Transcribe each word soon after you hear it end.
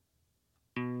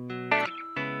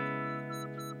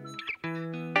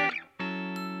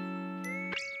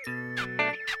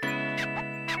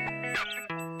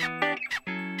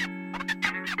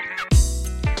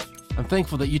I'm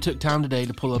thankful that you took time today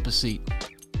to pull up a seat.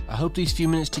 I hope these few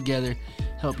minutes together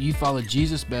help you follow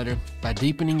Jesus better by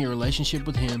deepening your relationship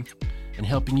with Him and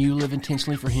helping you live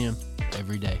intentionally for Him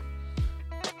every day.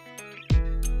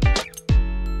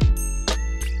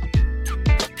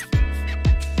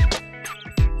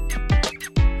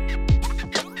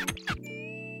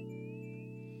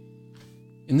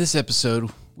 In this episode,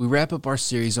 we wrap up our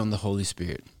series on the Holy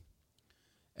Spirit.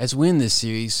 As we end this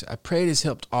series, I pray it has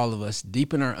helped all of us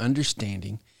deepen our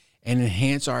understanding and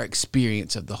enhance our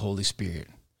experience of the Holy Spirit.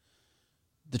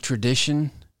 The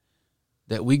tradition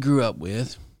that we grew up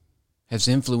with has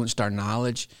influenced our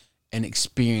knowledge and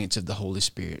experience of the Holy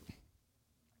Spirit.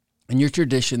 In your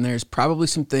tradition, there's probably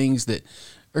some things that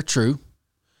are true,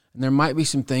 and there might be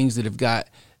some things that have got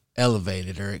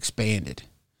elevated or expanded.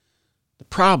 The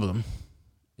problem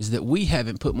is that we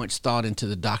haven't put much thought into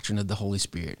the doctrine of the Holy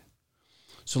Spirit.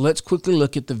 So let's quickly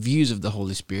look at the views of the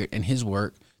Holy Spirit and His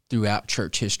work throughout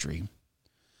church history.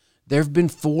 There have been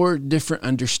 4 different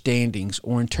understandings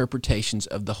or interpretations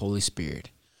of the Holy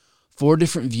Spirit, 4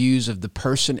 different views of the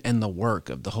person and the work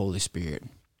of the Holy Spirit.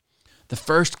 The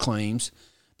first claims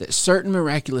that certain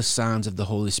miraculous signs of the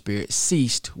Holy Spirit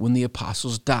ceased when the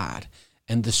apostles died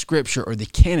and the Scripture or the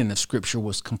canon of Scripture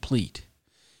was complete.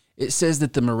 It says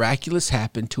that the miraculous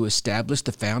happened to establish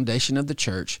the foundation of the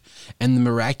church, and the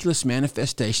miraculous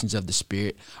manifestations of the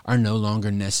Spirit are no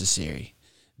longer necessary.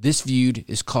 This view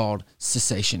is called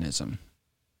cessationism.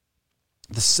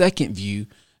 The second view,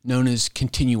 known as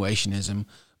continuationism,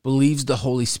 believes the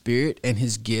Holy Spirit and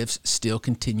His gifts still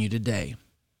continue today.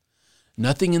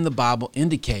 Nothing in the Bible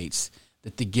indicates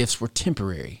that the gifts were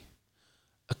temporary.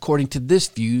 According to this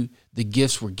view, the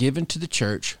gifts were given to the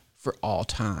church for all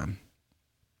time.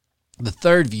 The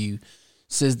third view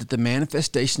says that the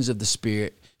manifestations of the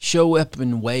Spirit show up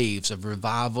in waves of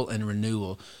revival and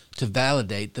renewal to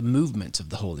validate the movements of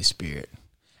the Holy Spirit.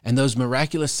 And those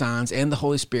miraculous signs and the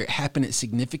Holy Spirit happen at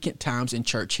significant times in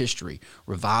church history,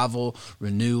 revival,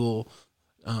 renewal,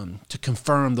 to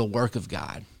confirm the work of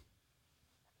God.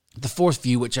 The fourth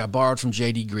view, which I borrowed from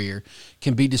J.D. Greear,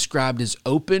 can be described as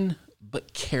open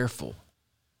but careful.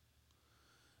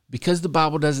 Because the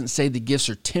Bible doesn't say the gifts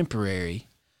are temporary,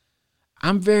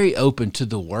 I'm very open to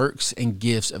the works and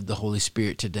gifts of the Holy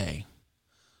Spirit today.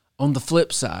 On the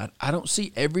flip side, I don't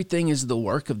see everything as the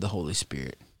work of the Holy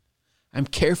Spirit. I'm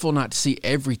careful not to see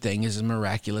everything as a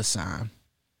miraculous sign.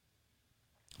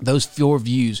 Those 4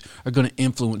 views are going to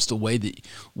influence the way that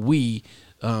we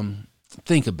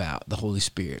think about the Holy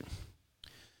Spirit.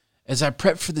 As I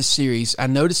prepped for this series, I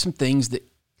noticed some things that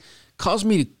caused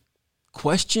me to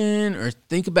question or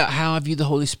think about how I view the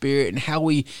Holy Spirit and how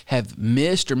we have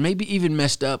missed or maybe even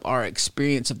messed up our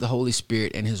experience of the Holy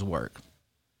Spirit and His work.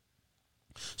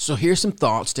 So here's some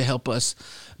thoughts to help us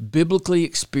biblically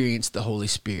experience the Holy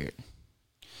Spirit.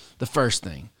 The first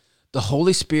thing, the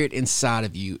Holy Spirit inside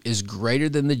of you is greater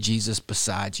than the Jesus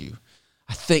beside you.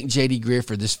 I thank J.D. Greear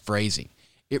for this phrasing.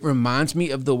 It reminds me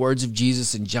of the words of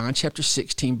Jesus in John chapter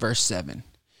 16, verse 7.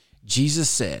 Jesus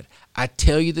said, I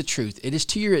tell you the truth, it is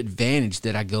to your advantage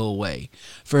that I go away.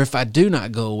 For if I do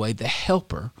not go away, the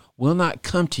Helper will not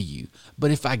come to you. But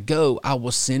if I go, I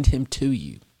will send Him to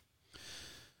you.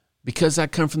 Because I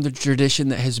come from the tradition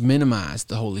that has minimized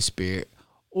the Holy Spirit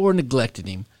or neglected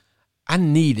Him, I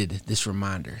needed this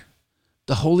reminder.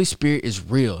 The Holy Spirit is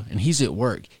real and He's at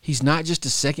work. He's not just a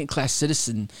second-class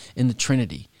citizen in the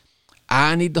Trinity.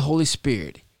 I need the Holy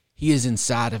Spirit. He is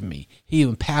inside of me. He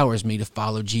empowers me to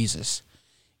follow Jesus.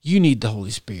 You need the Holy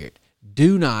Spirit.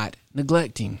 Do not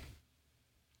neglect Him.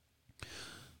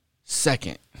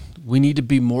 Second, we need to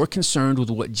be more concerned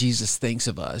with what Jesus thinks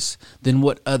of us than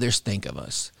what others think of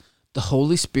us. The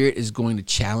Holy Spirit is going to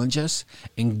challenge us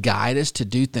and guide us to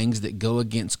do things that go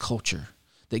against culture,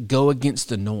 that go against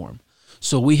the norm.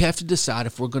 So we have to decide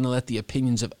if we're going to let the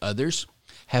opinions of others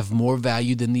have more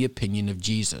value than the opinion of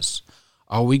Jesus.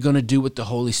 Are we going to do what the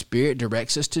Holy Spirit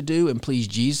directs us to do and please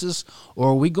Jesus, or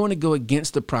are we going to go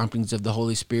against the promptings of the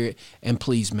Holy Spirit and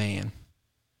please man?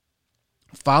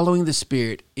 Following the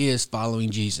Spirit is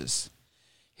following Jesus.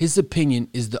 His opinion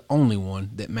is the only one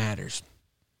that matters.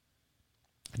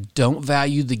 Don't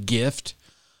value the gift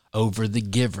over the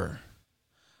giver.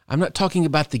 I'm not talking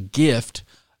about the gift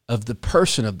of the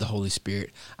person of the Holy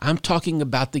Spirit. I'm talking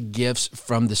about the gifts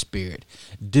from the Spirit.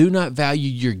 Do not value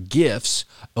your gifts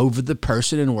over the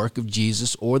person and work of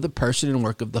Jesus or the person and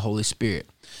work of the Holy Spirit.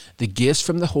 The gifts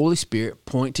from the Holy Spirit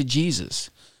point to Jesus.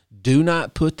 Do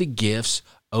not put the gifts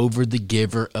over the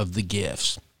giver of the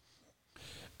gifts.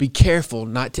 Be careful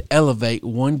not to elevate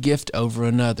one gift over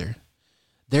another.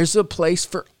 There's a place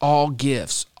for all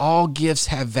gifts. All gifts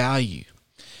have value.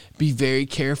 Be very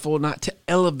careful not to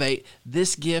elevate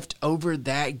this gift over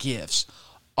that gift.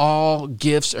 All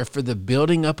gifts are for the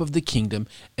building up of the kingdom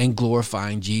and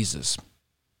glorifying Jesus.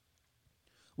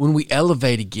 When we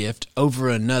elevate a gift over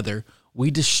another,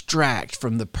 we distract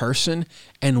from the person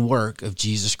and work of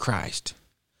Jesus Christ.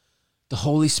 The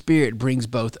Holy Spirit brings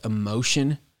both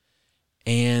emotion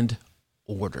and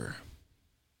order.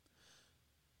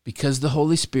 Because the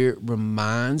Holy Spirit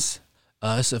reminds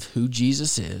us of who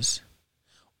Jesus is,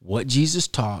 what Jesus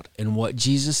taught, and what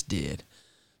Jesus did,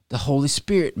 the Holy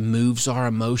Spirit moves our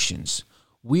emotions.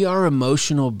 We are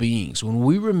emotional beings. When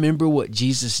we remember what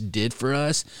Jesus did for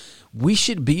us, we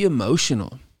should be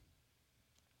emotional.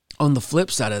 On the flip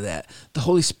side of that, the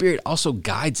Holy Spirit also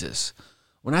guides us.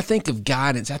 When I think of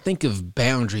guidance, I think of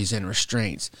boundaries and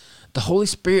restraints. The Holy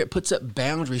Spirit puts up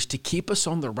boundaries to keep us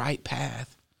on the right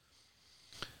path.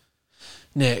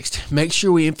 Next, make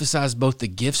sure we emphasize both the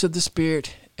gifts of the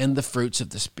Spirit and the fruits of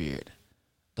the Spirit.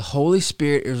 The Holy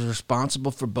Spirit is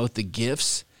responsible for both the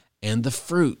gifts and the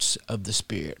fruits of the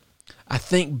Spirit. I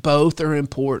think both are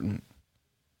important.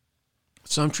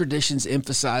 Some traditions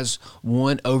emphasize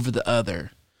one over the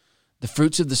other. The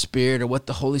fruits of the Spirit are what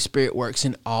the Holy Spirit works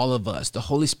in all of us. The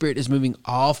Holy Spirit is moving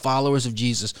all followers of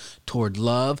Jesus toward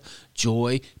love,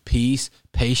 joy, peace,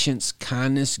 patience,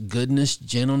 kindness, goodness,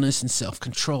 gentleness, and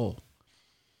self-control.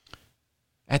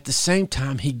 At the same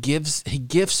time, he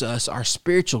gifts us our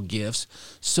spiritual gifts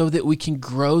so that we can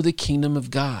grow the kingdom of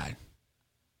God.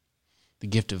 The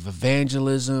gift of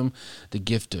evangelism, the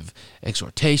gift of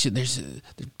exhortation. There's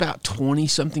about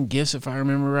 20-something gifts, if I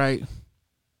remember right.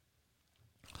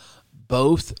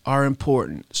 Both are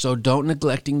important, so don't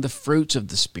neglecting the fruits of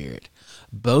the Spirit.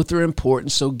 Both are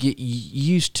important, so get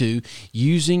used to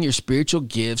using your spiritual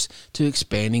gifts to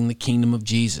expanding the kingdom of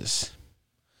Jesus.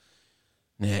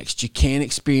 Next, you can't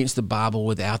experience the Bible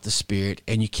without the Spirit,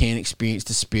 and you can't experience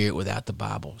the Spirit without the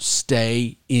Bible.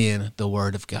 Stay in the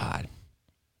Word of God.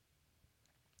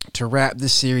 To wrap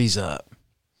this series up,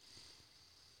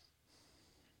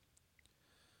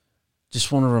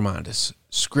 just want to remind us,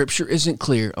 Scripture isn't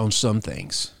clear on some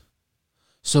things.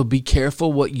 So be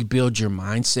careful what you build your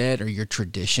mindset or your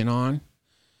tradition on.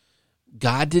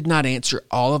 God did not answer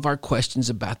all of our questions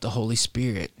about the Holy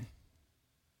Spirit.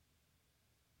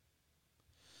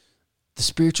 The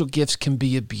spiritual gifts can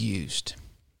be abused.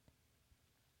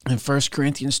 In 1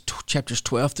 Corinthians chapters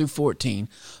 12 through 14,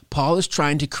 Paul is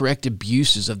trying to correct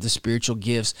abuses of the spiritual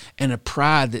gifts and a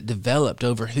pride that developed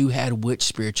over who had which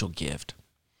spiritual gift.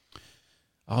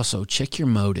 Also, check your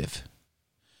motive.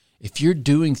 If you're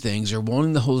doing things or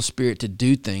wanting the Holy Spirit to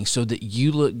do things so that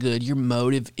you look good, your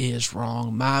motive is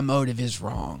wrong. My motive is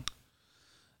wrong.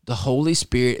 The Holy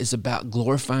Spirit is about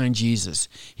glorifying Jesus.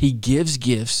 He gives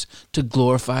gifts to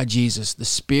glorify Jesus. The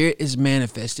Spirit is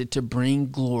manifested to bring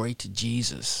glory to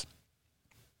Jesus.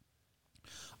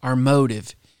 Our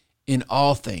motive in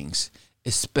all things,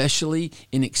 especially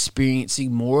in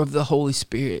experiencing more of the Holy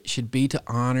Spirit, should be to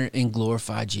honor and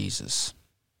glorify Jesus.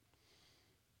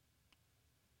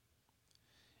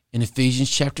 In Ephesians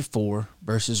chapter 4,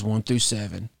 verses 1 through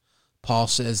 7, Paul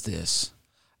says this,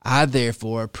 I,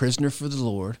 therefore, a prisoner for the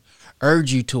Lord,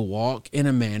 urge you to walk in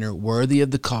a manner worthy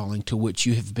of the calling to which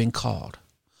you have been called,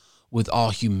 with all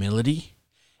humility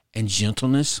and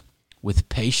gentleness, with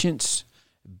patience,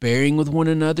 bearing with one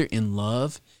another in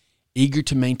love, eager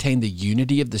to maintain the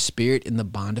unity of the Spirit in the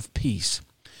bond of peace.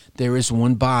 There is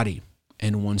one body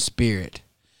and one Spirit,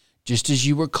 just as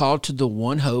you were called to the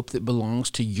one hope that belongs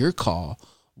to your call,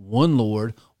 one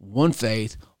Lord, one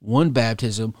faith, one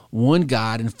baptism, one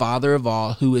God and Father of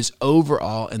all, who is over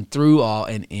all and through all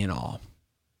and in all.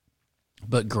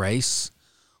 But grace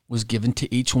was given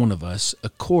to each one of us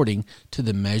according to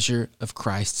the measure of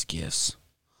Christ's gifts.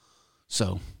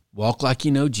 So, walk like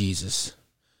you know Jesus,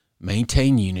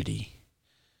 maintain unity,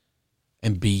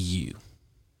 and be you.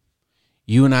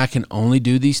 You and I can only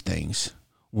do these things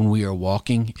when we are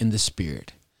walking in the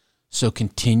Spirit. So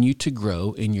continue to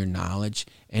grow in your knowledge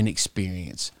and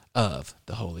experience of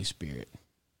the Holy Spirit.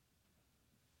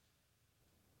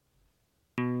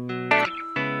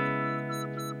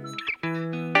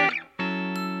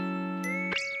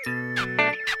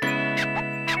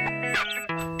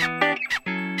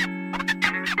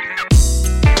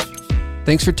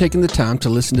 Thanks for taking the time to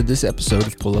listen to this episode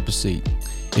of Pull Up a Seat.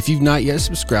 If you've not yet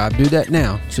subscribed, do that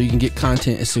now so you can get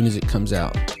content as soon as it comes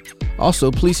out.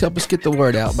 Also, please help us get the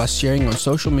word out by sharing on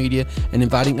social media and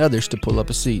inviting others to pull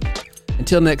up a seat.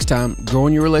 Until next time, grow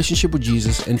in your relationship with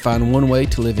Jesus and find one way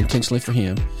to live intentionally for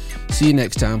Him. See you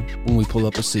next time when we pull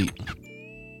up a seat.